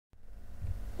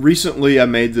Recently, I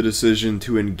made the decision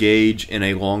to engage in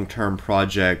a long-term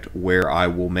project where I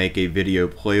will make a video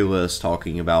playlist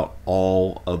talking about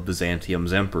all of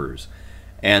Byzantium's emperors.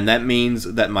 And that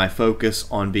means that my focus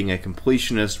on being a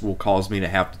completionist will cause me to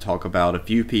have to talk about a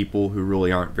few people who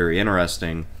really aren't very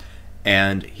interesting.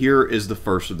 And here is the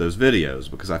first of those videos,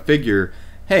 because I figure,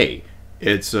 hey,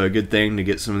 it's a good thing to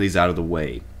get some of these out of the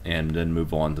way and then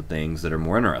move on to things that are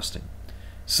more interesting.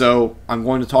 So I'm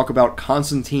going to talk about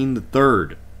Constantine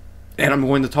III. And I'm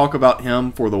going to talk about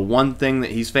him for the one thing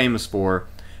that he's famous for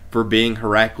being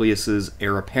Heraclius's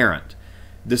heir apparent.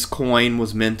 This coin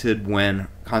was minted when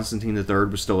Constantine III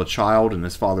was still a child and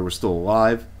his father was still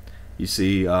alive. You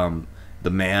see the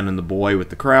man and the boy with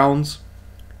the crowns.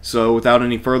 So without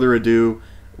any further ado,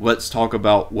 let's talk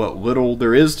about what little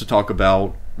there is to talk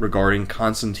about regarding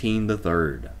Constantine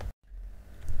III.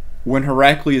 When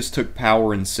Heraclius took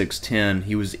power in 610,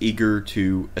 he was eager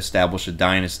to establish a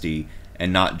dynasty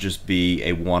and not just be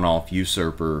a one-off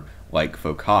usurper like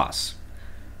Phocas.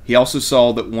 He also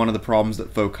saw that one of the problems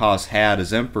that Phocas had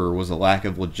as emperor was a lack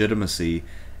of legitimacy,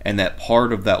 and that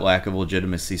part of that lack of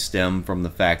legitimacy stemmed from the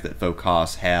fact that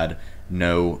Phocas had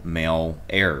no male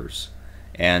heirs,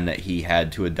 and that he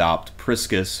had to adopt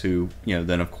Priscus, who,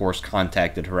 then of course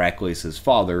contacted Heraclius, his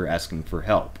father, asking for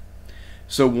help.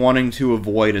 So wanting to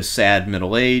avoid a sad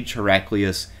middle age,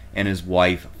 Heraclius and his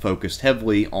wife focused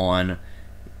heavily on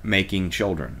making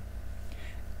children.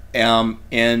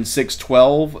 In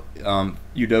 612,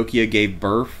 Eudokia gave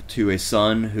birth to a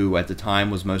son who at the time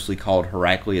was mostly called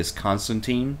Heraclius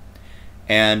Constantine,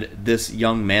 and this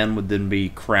young man would then be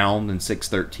crowned in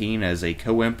 613 as a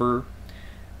co-emperor.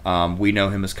 We know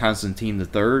him as Constantine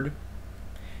III,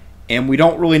 and we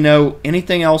don't really know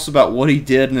anything else about what he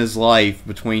did in his life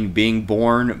between being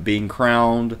born, being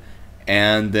crowned,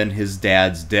 and then his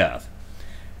dad's death.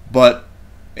 But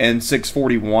in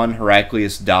 641,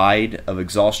 Heraclius died of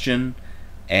exhaustion,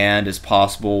 and it's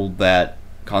possible that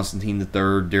Constantine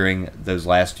III, during those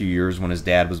last few years when his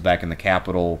dad was back in the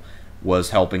capital, was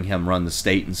helping him run the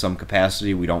state in some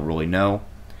capacity. We don't really know.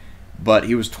 But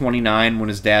he was 29 when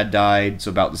his dad died,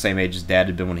 so about the same age his dad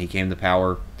had been when he came to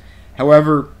power.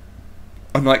 However,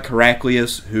 unlike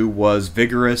Heraclius, who was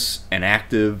vigorous and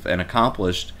active and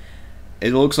accomplished,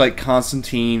 it looks like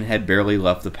Constantine had barely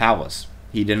left the palace.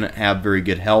 He didn't have very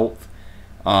good health,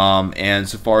 and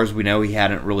so far as we know, he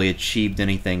hadn't really achieved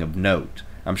anything of note.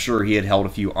 I'm sure he had held a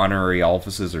few honorary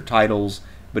offices or titles,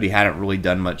 but he hadn't really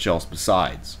done much else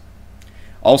besides.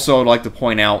 Also, I'd like to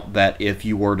point out that if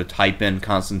you were to type in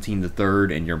Constantine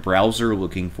III in your browser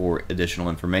looking for additional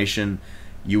information,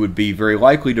 you would be very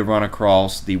likely to run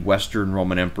across the Western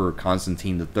Roman Emperor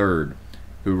Constantine III,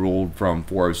 who ruled from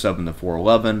 407 to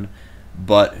 411,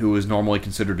 but who was normally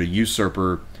considered a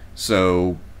usurper,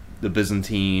 so the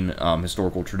Byzantine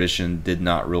historical tradition did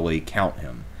not really count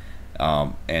him,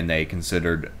 and they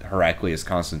considered Heraclius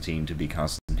Constantine to be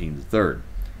Constantine III.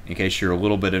 In case you're a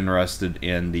little bit interested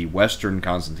in the Western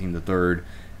Constantine III,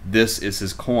 this is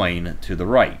his coin to the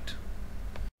right.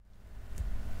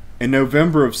 In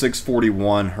November of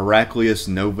 641, Heraclius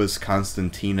Novus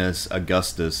Constantinus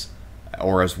Augustus,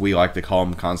 or as we like to call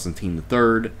him, Constantine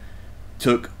III,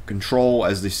 took control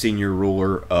as the senior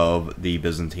ruler of the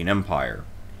Byzantine Empire.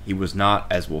 He was not,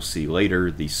 as we'll see later,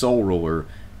 the sole ruler,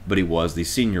 but he was the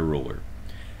senior ruler.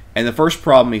 And the first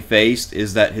problem he faced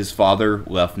is that his father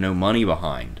left no money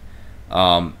behind.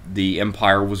 The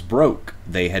empire was broke.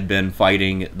 They had been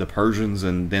fighting the Persians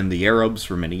and then the Arabs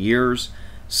for many years,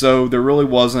 so there really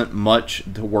wasn't much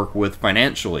to work with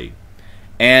financially.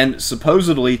 And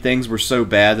supposedly things were so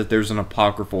bad that there's an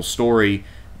apocryphal story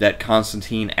that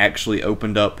Constantine actually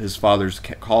opened up his father's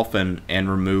coffin and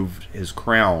removed his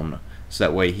crown, so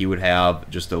that way he would have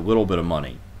just a little bit of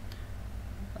money.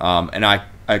 And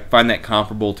I find that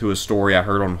comparable to a story I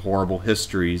heard on Horrible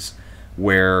Histories,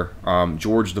 where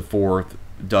George IV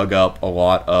dug up a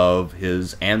lot of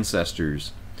his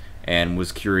ancestors and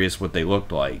was curious what they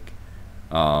looked like.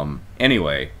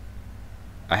 Anyway,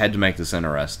 I had to make this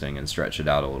interesting and stretch it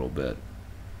out a little bit.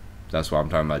 That's why I'm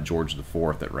talking about George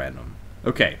IV at random.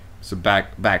 Okay, so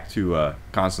back to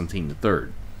Constantine III.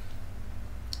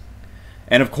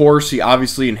 And of course, he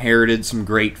obviously inherited some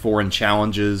great foreign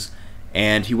challenges,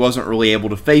 and he wasn't really able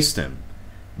to face them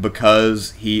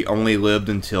because he only lived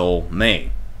until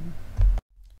May.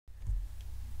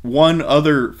 One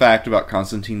other fact about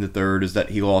Constantine III is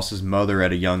that he lost his mother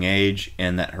at a young age,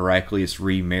 and that Heraclius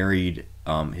remarried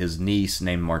his niece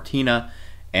named Martina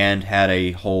and had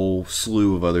a whole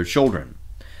slew of other children.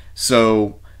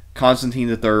 So Constantine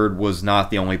III was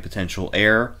not the only potential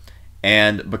heir,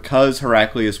 and because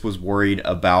Heraclius was worried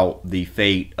about the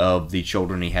fate of the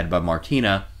children he had by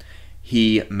Martina,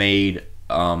 he made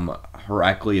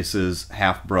Heraclius's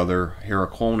half-brother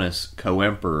Heraclius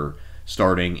co-emperor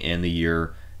starting in the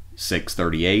year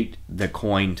 638. The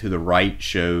coin to the right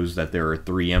shows that there are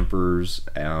 3 emperors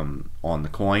on the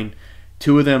coin.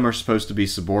 2 of them are supposed to be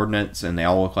subordinates, and they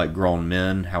all look like grown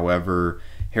men. However,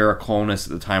 Heraclius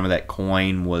at the time of that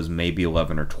coin was maybe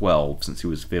 11 or 12, since he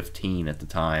was 15 at the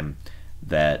time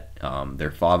that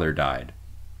their father died.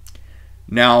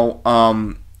 Now,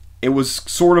 it was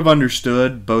sort of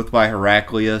understood both by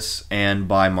Heraclius and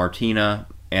by Martina,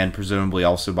 and presumably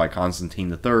also by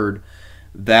Constantine III,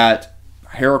 that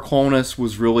Heraclius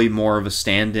was really more of a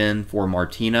stand-in for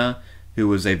Martina, who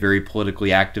was a very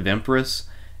politically active empress,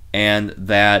 and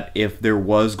that if there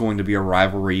was going to be a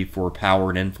rivalry for power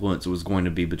and influence, it was going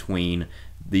to be between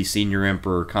the senior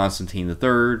emperor Constantine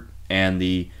III and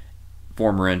the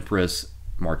former empress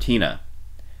Martina.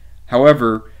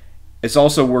 However, it's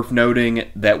also worth noting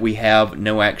that we have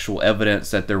no actual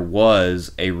evidence that there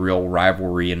was a real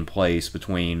rivalry in place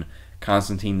between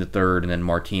Constantine III and then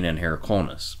Martina and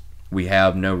Heraclius. We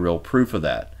have no real proof of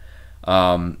that.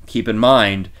 Keep in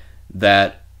mind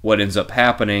that what ends up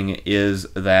happening is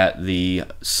that the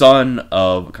son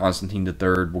of Constantine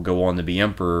III will go on to be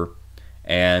emperor,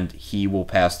 and he will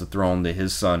pass the throne to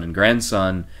his son and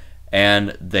grandson,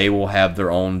 and they will have their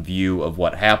own view of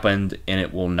what happened, and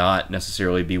it will not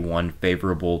necessarily be one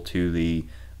favorable to the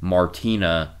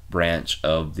Martina branch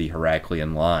of the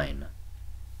Heraclian line.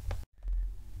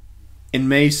 In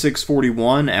May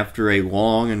 641, after a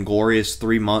long and glorious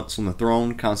 3 months on the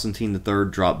throne, Constantine III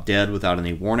dropped dead without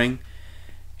any warning.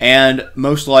 And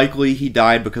most likely he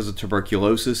died because of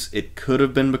tuberculosis. It could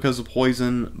have been because of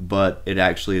poison, but it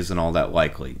actually isn't all that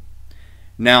likely.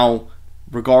 Now,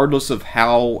 regardless of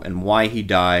how and why he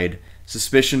died,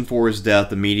 suspicion for his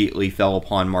death immediately fell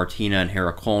upon Martina and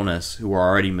Heraclius, who were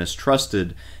already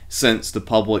mistrusted since the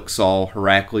public saw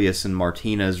Heraclius and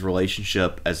Martina's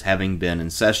relationship as having been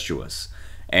incestuous,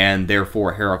 and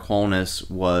therefore Heraclius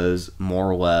was more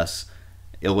or less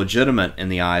illegitimate in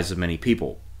the eyes of many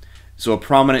people. So a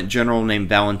prominent general named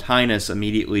Valentinus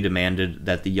immediately demanded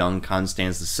that the young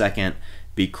Constans II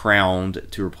be crowned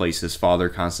to replace his father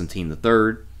Constantine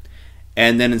III.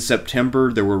 And then in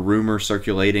September, there were rumors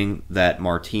circulating that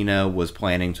Martina was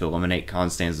planning to eliminate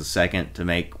Constans II to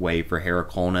make way for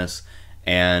Heraclius,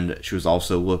 and she was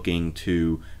also looking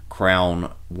to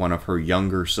crown one of her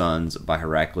younger sons by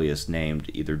Heraclius named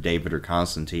either David or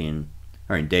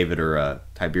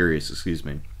Tiberius, excuse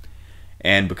me.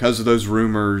 And because of those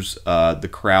rumors, the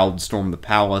crowd stormed the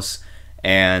palace,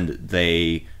 and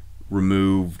they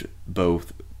removed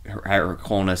both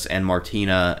Heraclius and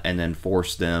Martina, and then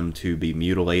forced them to be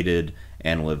mutilated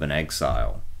and live in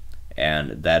exile.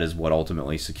 And that is what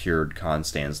ultimately secured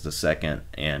Constans II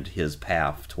and his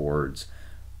path towards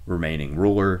remaining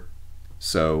ruler.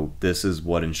 So this is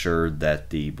what ensured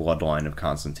that the bloodline of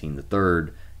Constantine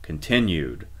III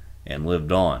continued and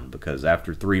lived on, because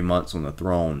after 3 months on the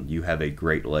throne, you have a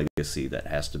great legacy that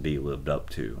has to be lived up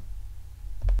to.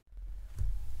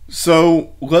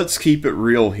 So let's keep it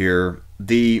real here.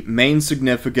 The main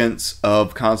significance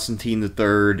of Constantine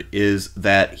III is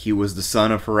that he was the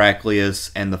son of Heraclius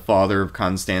and the father of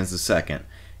Constans II.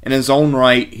 In his own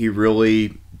right, he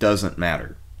really doesn't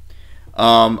matter.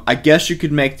 I guess you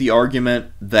could make the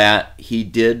argument that he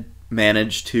did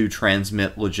manage to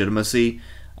transmit legitimacy.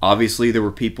 Obviously, there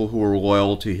were people who were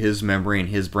loyal to his memory and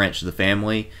his branch of the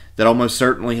family that almost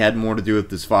certainly had more to do with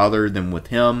his father than with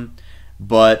him,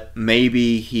 but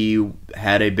maybe he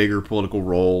had a bigger political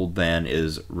role than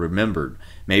is remembered.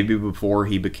 Maybe before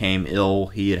he became ill,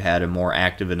 he had had a more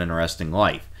active and interesting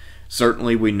life.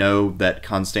 Certainly, we know that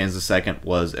Constans II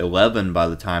was 11 by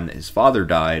the time that his father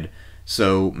died,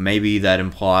 so maybe that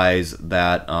implies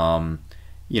that, in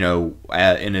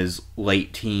his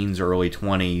late teens, early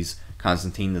 20s,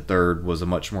 Constantine III was a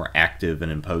much more active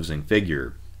and imposing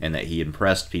figure, and that he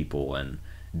impressed people and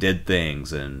did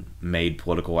things and made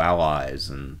political allies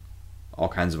and all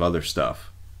kinds of other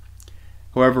stuff.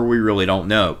 However, we really don't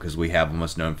know because we have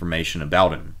almost no information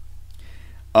about him.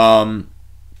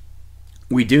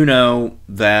 We do know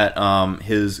that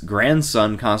his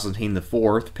grandson Constantine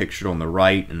IV, pictured on the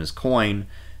right in his coin,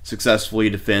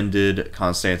 successfully defended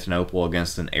Constantinople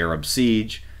against an Arab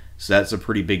siege. So that's a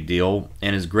pretty big deal.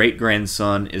 And his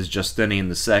great-grandson is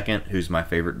Justinian II, who's my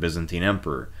favorite Byzantine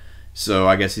emperor. So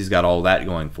I guess he's got all that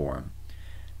going for him.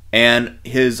 And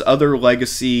his other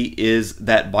legacy is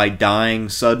that by dying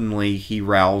suddenly, he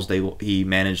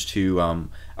managed to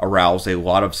arouse a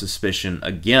lot of suspicion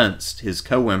against his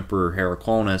co-emperor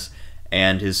Heraclius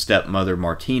and his stepmother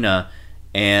Martina,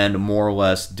 and more or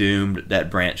less doomed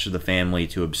that branch of the family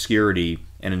to obscurity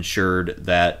and ensured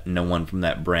that no one from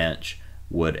that branch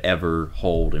would ever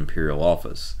hold imperial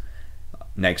office.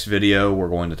 Next video, we're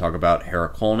going to talk about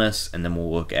Heraclius, and then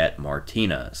we'll look at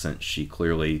Martina, since she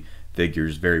clearly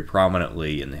figures very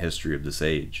prominently in the history of this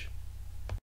age.